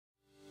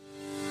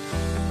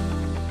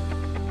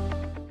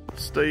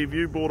Steve,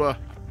 you bought a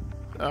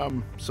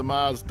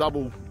Samasz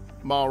double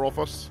mower off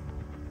us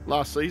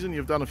last season.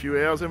 You've done a few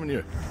hours, haven't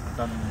you? I've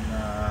done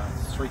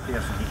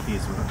 3,000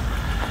 hectares with it.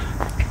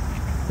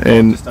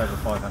 And just over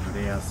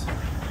 500 hours.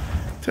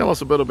 Tell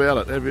us a bit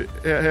about it.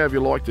 How have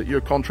you liked it?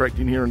 You're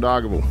contracting here in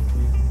Dargaville.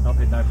 Yeah, I've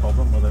had no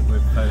problem with it.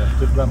 We've had a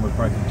good run. We've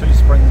broken 2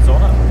 springs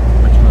on it,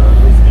 which were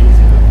reasonably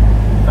easy to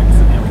fix,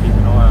 and now we keep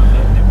an eye on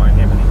that, and that won't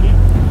happen again.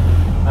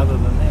 Other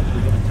than that, we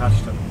haven't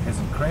touched it,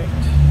 hasn't cracked.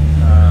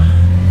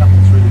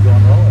 Nothing's really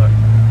gone wrong with it.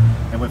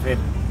 And we've had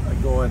a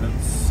guy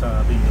that's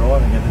been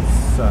driving it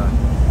has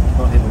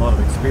not had a lot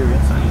of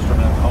experience, and he's run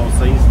out the whole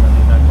season and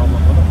had no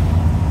problem with it.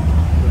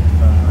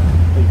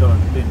 He got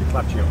it down to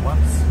clutch out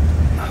once,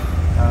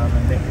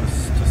 and that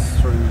was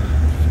just through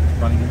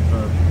running into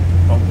a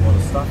whole lot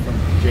of stuff and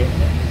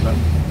jamming it. But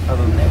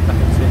other than that,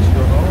 nothing's actually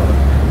gone wrong with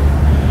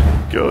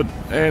it. Good.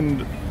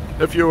 And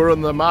if you were in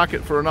the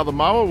market for another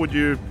mower, would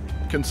you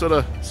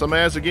consider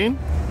Samasz again?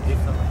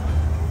 Definitely.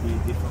 Yeah,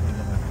 definitely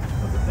going to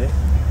look at that.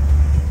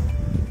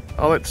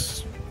 Oh,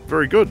 that's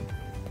very good.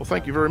 Well,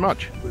 thank you very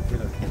much. We're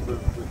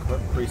quite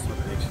impressed with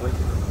it actually.